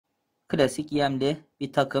Klasik yemli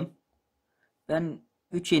bir takım. Ben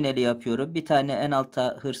 3 iğneli yapıyorum. Bir tane en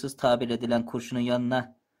alta hırsız tabir edilen kurşunun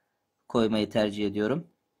yanına koymayı tercih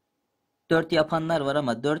ediyorum. 4 yapanlar var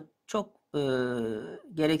ama 4 çok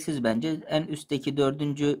gereksiz bence. En üstteki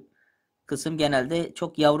dördüncü kısım genelde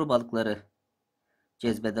çok yavru balıkları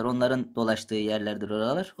cezbeder. Onların dolaştığı yerlerdir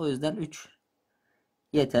oralar. O yüzden 3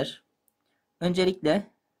 yeter.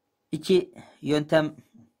 Öncelikle iki yöntem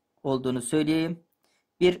olduğunu söyleyeyim.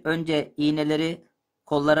 Bir, önce iğneleri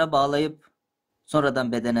kollara bağlayıp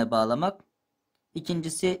sonradan bedene bağlamak.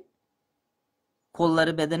 İkincisi,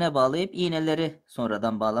 kolları bedene bağlayıp iğneleri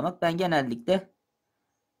sonradan bağlamak. Ben genellikle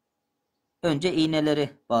önce iğneleri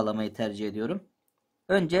bağlamayı tercih ediyorum.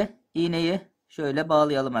 Önce iğneyi şöyle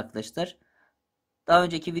bağlayalım arkadaşlar. Daha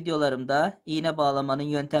önceki videolarımda iğne bağlamanın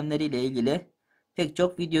yöntemleriyle ilgili pek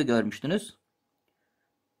çok video görmüştünüz.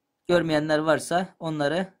 Görmeyenler varsa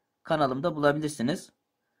onları kanalımda bulabilirsiniz.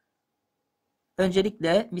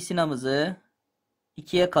 Öncelikle misinamızı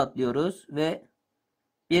ikiye katlıyoruz ve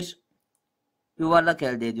bir yuvarlak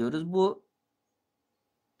elde ediyoruz. Bu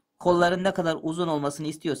kolların ne kadar uzun olmasını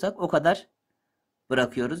istiyorsak o kadar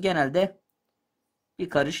bırakıyoruz. Genelde bir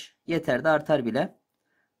karış yeter de artar bile.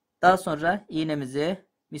 Daha sonra iğnemizi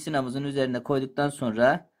misinamızın üzerine koyduktan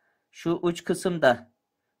sonra şu uç kısımda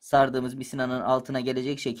sardığımız misinanın altına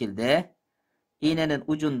gelecek şekilde iğnenin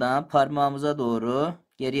ucundan parmağımıza doğru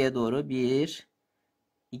geriye doğru 1,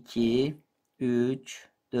 2, 3,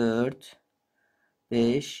 4,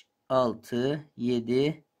 5, 6,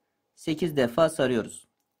 7, 8 defa sarıyoruz.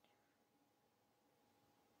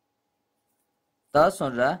 Daha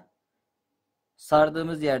sonra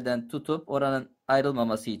sardığımız yerden tutup oranın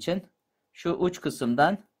ayrılmaması için şu uç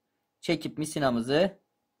kısımdan çekip misinamızı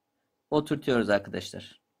oturtuyoruz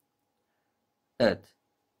arkadaşlar. Evet.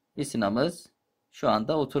 Misinamız şu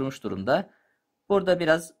anda oturmuş durumda. Burada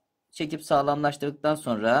biraz çekip sağlamlaştırdıktan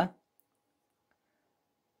sonra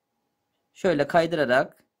şöyle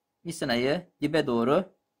kaydırarak misinayı dibe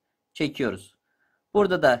doğru çekiyoruz.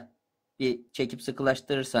 Burada da bir çekip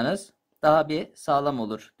sıkılaştırırsanız daha bir sağlam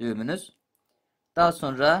olur düğümünüz. Daha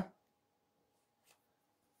sonra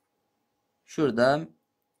şurada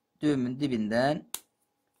düğümün dibinden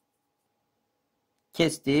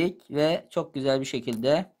kestik ve çok güzel bir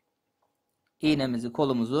şekilde iğnemizi,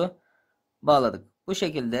 kolumuzu bağladık. Bu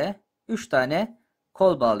şekilde 3 tane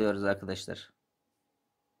kol bağlıyoruz arkadaşlar.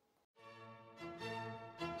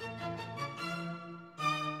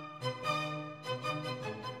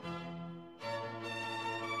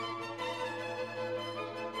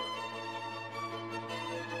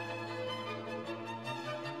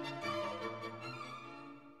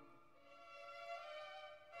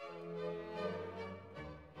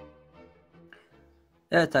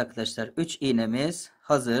 Evet arkadaşlar, 3 iğnemiz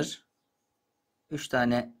hazır. 3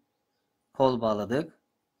 tane kol bağladık.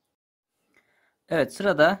 Evet,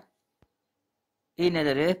 sırada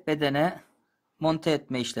iğneleri bedene monte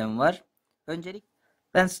etme işlemi var. Öncelik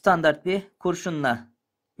ben standart bir kurşunla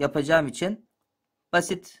yapacağım için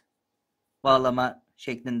basit bağlama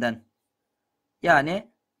şeklinden,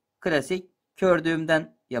 yani klasik kör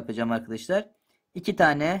düğümden yapacağım arkadaşlar. 2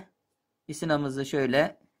 tane misinamızı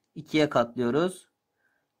şöyle ikiye katlıyoruz.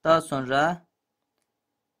 Daha sonra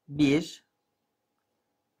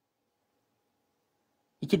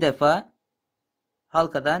 2 defa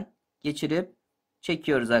halkadan geçirip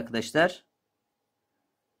çekiyoruz arkadaşlar.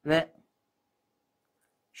 Ve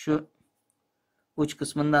şu uç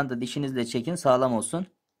kısmından da dişinizle çekin, sağlam olsun.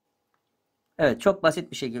 Evet, çok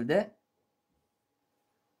basit bir şekilde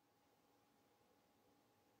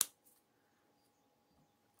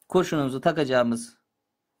kurşunumuzu takacağımız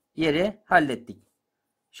yeri hallettik.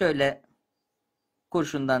 Şöyle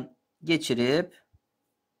kurşundan geçirip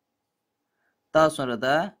daha sonra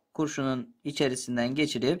da kurşunun içerisinden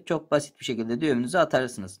geçirip çok basit bir şekilde düğümünüzü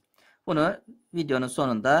atarsınız. Bunu videonun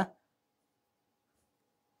sonunda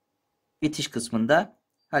bitiş kısmında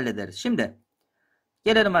hallederiz. Şimdi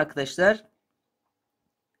gelelim arkadaşlar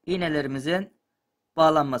iğnelerimizin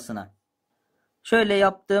bağlanmasına. Şöyle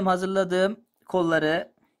hazırladığım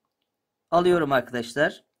kolları alıyorum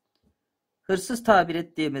arkadaşlar. Hırsız tabir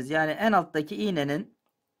ettiğimiz, yani en alttaki iğnenin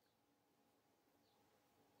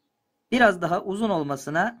biraz daha uzun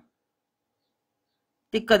olmasına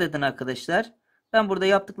dikkat edin arkadaşlar. Ben burada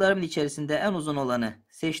yaptıklarımın içerisinde en uzun olanı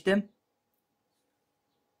seçtim.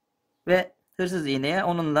 Ve hırsız iğneye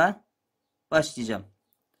onunla başlayacağım.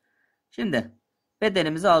 Şimdi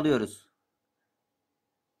bedenimizi alıyoruz.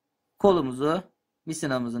 Kolumuzu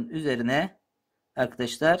misinamızın üzerine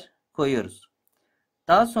arkadaşlar koyuyoruz.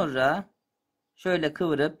 Daha sonra şöyle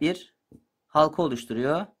kıvırıp bir halka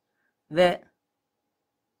oluşturuyor ve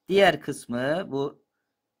Diğer kısmı bu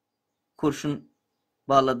kurşun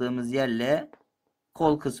bağladığımız yerle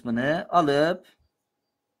kol kısmını alıp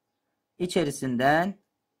içerisinden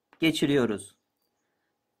geçiriyoruz.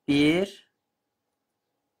 1,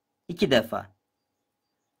 2 defa.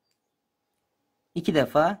 2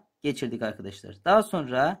 defa geçirdik arkadaşlar. Daha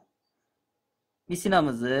sonra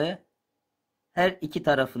misinamızı her iki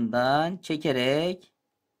tarafından çekerek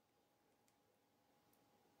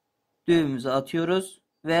düğümümüzü atıyoruz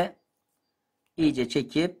ve iyice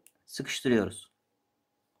çekip sıkıştırıyoruz.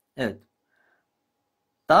 Evet.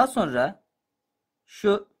 Daha sonra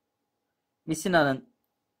şu misinanın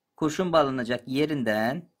kurşun bağlanacak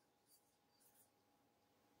yerinden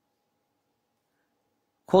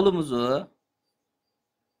kolumuzu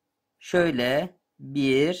şöyle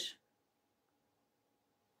 1,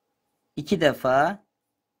 2 defa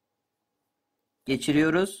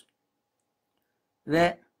geçiriyoruz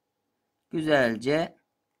ve güzelce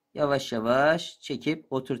yavaş yavaş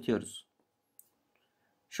çekip oturtuyoruz.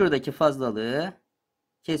 Şuradaki fazlalığı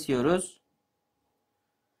kesiyoruz.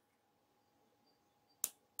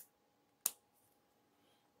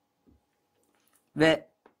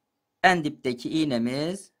 Ve en dipteki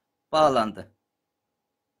iğnemiz bağlandı.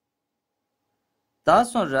 Daha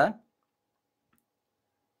sonra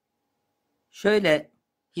şöyle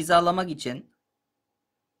hizalamak için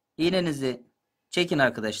iğnenizi çekin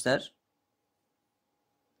arkadaşlar.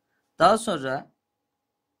 Daha sonra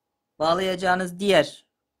bağlayacağınız diğer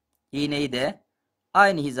iğneyi de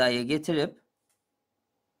aynı hizaya getirip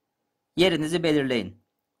yerinizi belirleyin.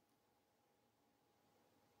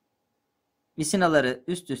 Misinaları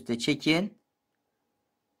üst üste çekin.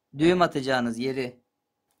 Düğüm atacağınız yeri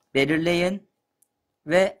belirleyin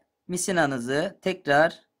ve misinanızı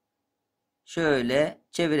tekrar şöyle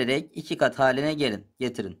çevirerek 2 kat haline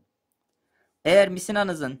getirin. Eğer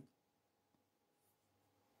misinanızın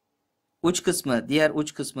uç kısmı, diğer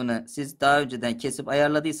uç kısmını siz daha önceden kesip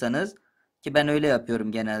ayarladıysanız, ki ben öyle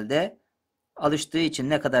yapıyorum genelde, alıştığı için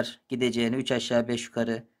ne kadar gideceğini 3 aşağı 5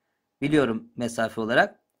 yukarı biliyorum mesafe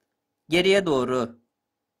olarak, geriye doğru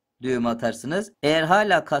düğüm atarsınız. Eğer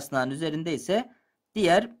hala kasnağın üzerinde ise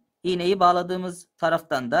diğer iğneyi bağladığımız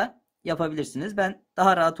taraftan da yapabilirsiniz. Ben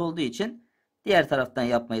daha rahat olduğu için diğer taraftan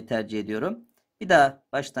yapmayı tercih ediyorum. Bir daha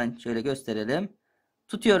baştan şöyle gösterelim.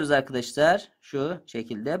 Tutuyoruz arkadaşlar. Şu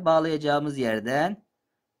şekilde bağlayacağımız yerden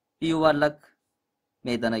bir yuvarlak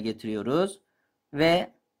meydana getiriyoruz.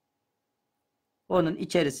 Ve onun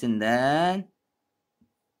içerisinden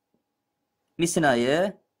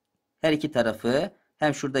misinayı her iki tarafı,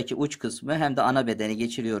 hem şuradaki uç kısmı hem de ana bedeni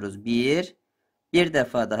geçiriyoruz. Bir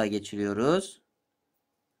defa daha geçiriyoruz.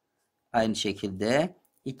 Aynı şekilde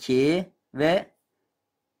 2 ve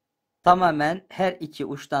tamamen her iki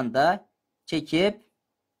uçtan da çekip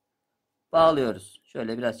bağlıyoruz.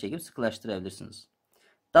 Şöyle biraz çekip sıkılaştırabilirsiniz.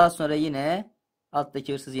 Daha sonra yine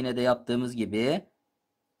alttaki hırsız iğnede yaptığımız gibi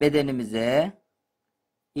bedenimize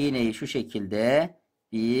iğneyi şu şekilde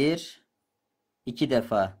 1, 2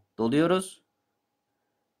 defa doluyoruz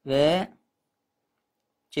ve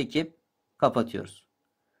çekip kapatıyoruz.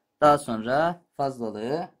 Daha sonra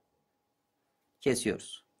fazlalığı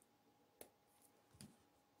kesiyoruz.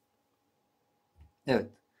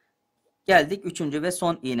 Evet. Geldik 3. ve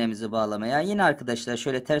son iğnemizi bağlamaya. Yine arkadaşlar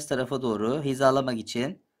şöyle ters tarafa doğru hizalamak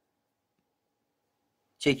için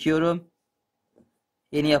çekiyorum.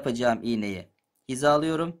 Yeni yapacağım iğneyi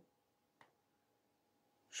hizalıyorum.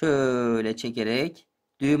 Şöyle çekerek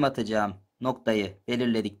düğüm atacağım noktayı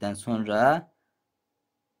belirledikten sonra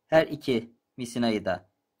her iki misinayı da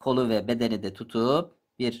kolu ve bedeni de tutup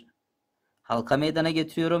bir halka meydana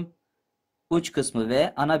getiriyorum. Uç kısmı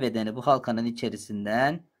ve ana bedeni bu halkanın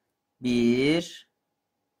içerisinden 1,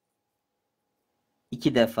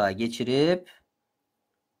 2 defa geçirip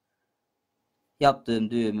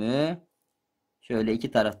yaptığım düğümü şöyle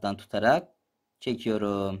iki taraftan tutarak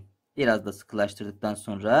çekiyorum. Biraz da sıkılaştırdıktan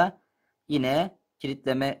sonra yine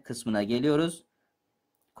kilitleme kısmına geliyoruz.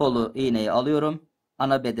 Kolu, iğneyi alıyorum.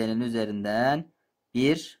 Ana bedenin üzerinden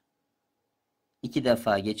 1, 2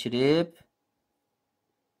 defa geçirip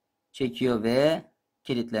çekiyor ve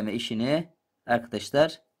kilitleme işini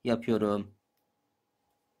arkadaşlar yapıyorum.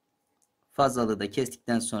 Fazlalığı da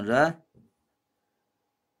kestikten sonra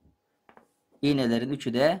iğnelerin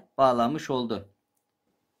üçü de bağlanmış oldu.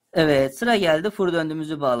 Evet, sıra geldi fır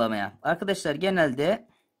döndüğümüzü bağlamaya. Arkadaşlar genelde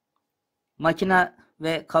makina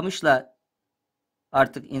ve kamışla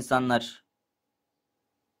artık insanlar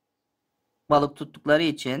balık tuttukları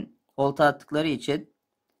için, olta attıkları için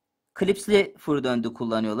klipsli fır döndü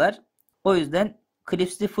kullanıyorlar. O yüzden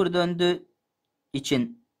klipsli fır döndü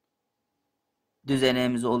için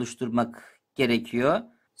düzeneğimizi oluşturmak gerekiyor.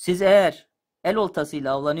 Siz eğer el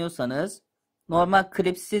oltasıyla avlanıyorsanız normal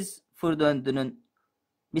klipsiz fır döndünün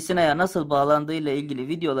misinaya nasıl bağlandığı ile ilgili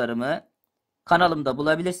videolarımı kanalımda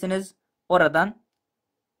bulabilirsiniz. Oradan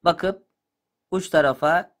bakıp uç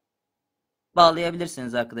tarafa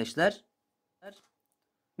bağlayabilirsiniz arkadaşlar.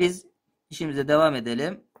 Biz işimize devam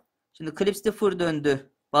edelim. Şimdi klipsli fır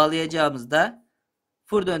döndü bağlayacağımızda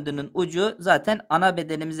fır döndünün ucu zaten ana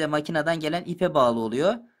bedenimize makineden gelen ipe bağlı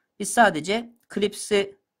oluyor. Biz sadece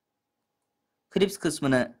klips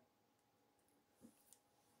kısmını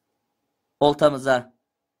oltamıza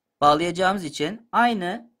bağlayacağımız için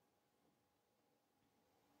aynı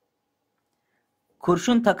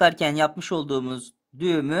kurşun takarken yapmış olduğumuz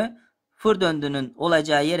düğümü fır döndünün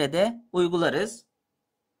olacağı yere de uygularız.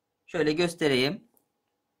 Şöyle göstereyim.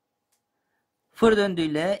 Fır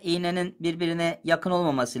döndüyle iğnenin birbirine yakın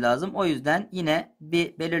olmaması lazım. O yüzden yine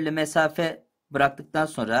bir belirli mesafe bıraktıktan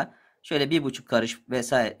sonra şöyle 1,5 karış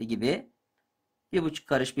vesaire gibi 1,5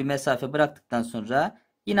 karış bir mesafe bıraktıktan sonra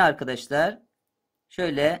yine arkadaşlar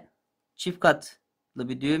şöyle çift katlı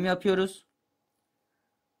bir düğüm yapıyoruz.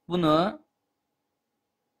 Bunu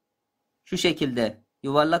şu şekilde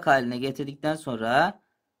yuvarlak haline getirdikten sonra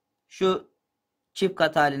şu çift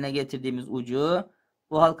kat haline getirdiğimiz ucu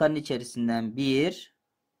bu halkanın içerisinden 1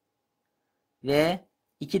 ve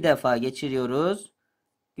 2 defa geçiriyoruz.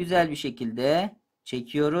 Güzel bir şekilde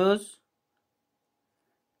çekiyoruz.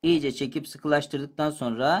 İyice çekip sıkılaştırdıktan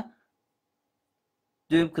sonra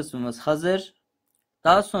düğüm kısmımız hazır.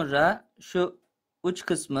 Daha sonra şu uç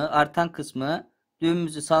kısmı, artan kısmı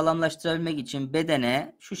düğümümüzü sağlamlaştırabilmek için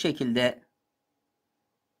bedene şu şekilde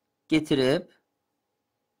getirip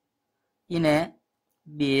yine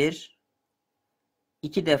 1,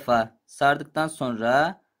 2 defa sardıktan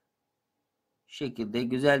sonra şu şekilde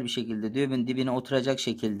güzel bir şekilde düğümün dibine oturacak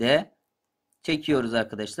şekilde çekiyoruz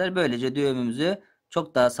arkadaşlar. Böylece düğümümüzü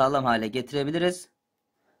çok daha sağlam hale getirebiliriz.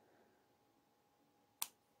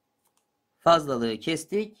 Fazlalığı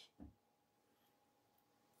kestik.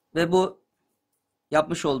 Ve bu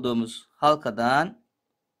yapmış olduğumuz halkadan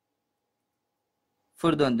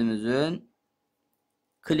fır döndüğümüzün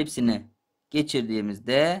klipsini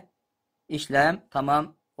geçirdiğimizde işlem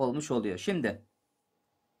tamam olmuş oluyor. Şimdi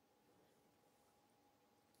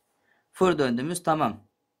fır döndüğümüz tamam.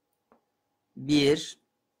 1,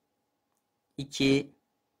 2,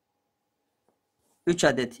 3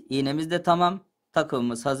 adet iğnemiz de tamam.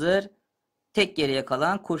 Takımımız hazır. Tek geriye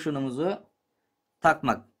kalan kurşunumuzu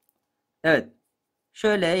takmak. Evet.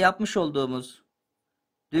 Şöyle yapmış olduğumuz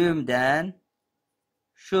düğümden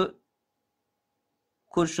şu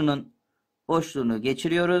kurşunun boşluğunu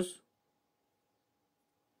geçiriyoruz.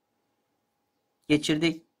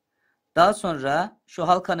 Geçirdik. Daha sonra şu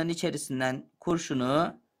halkanın içerisinden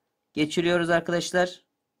kurşunu geçiriyoruz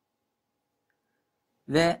arkadaşlar.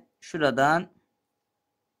 Ve şuradan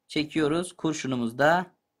çekiyoruz. Kurşunumuz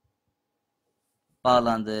da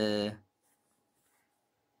bağlandı.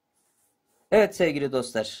 Evet sevgili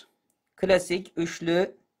dostlar. Klasik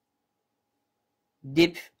üçlü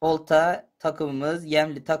dip olta takımımız,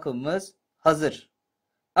 yemli takımımız hazır.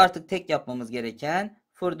 Artık tek yapmamız gereken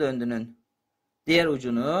fır döndünün diğer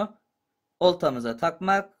ucunu oltamıza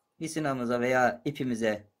takmak, misinamıza veya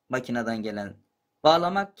ipimize makineden gelen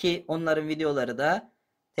bağlamak ki onların videoları da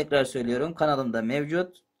tekrar söylüyorum kanalımda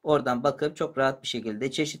mevcut. Oradan bakıp çok rahat bir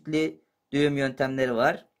şekilde çeşitli düğüm yöntemleri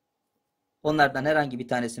var. Onlardan herhangi bir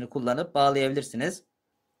tanesini kullanıp bağlayabilirsiniz.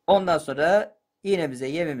 Ondan sonra iğnemize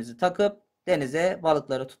yemimizi takıp denize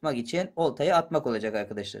balıkları tutmak için oltayı atmak olacak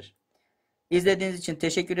arkadaşlar. İzlediğiniz için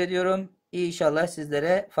teşekkür ediyorum. İnşallah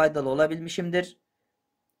sizlere faydalı olabilmişimdir.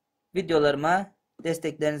 Videolarıma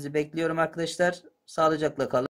desteklerinizi bekliyorum arkadaşlar. Sağlıcakla kalın.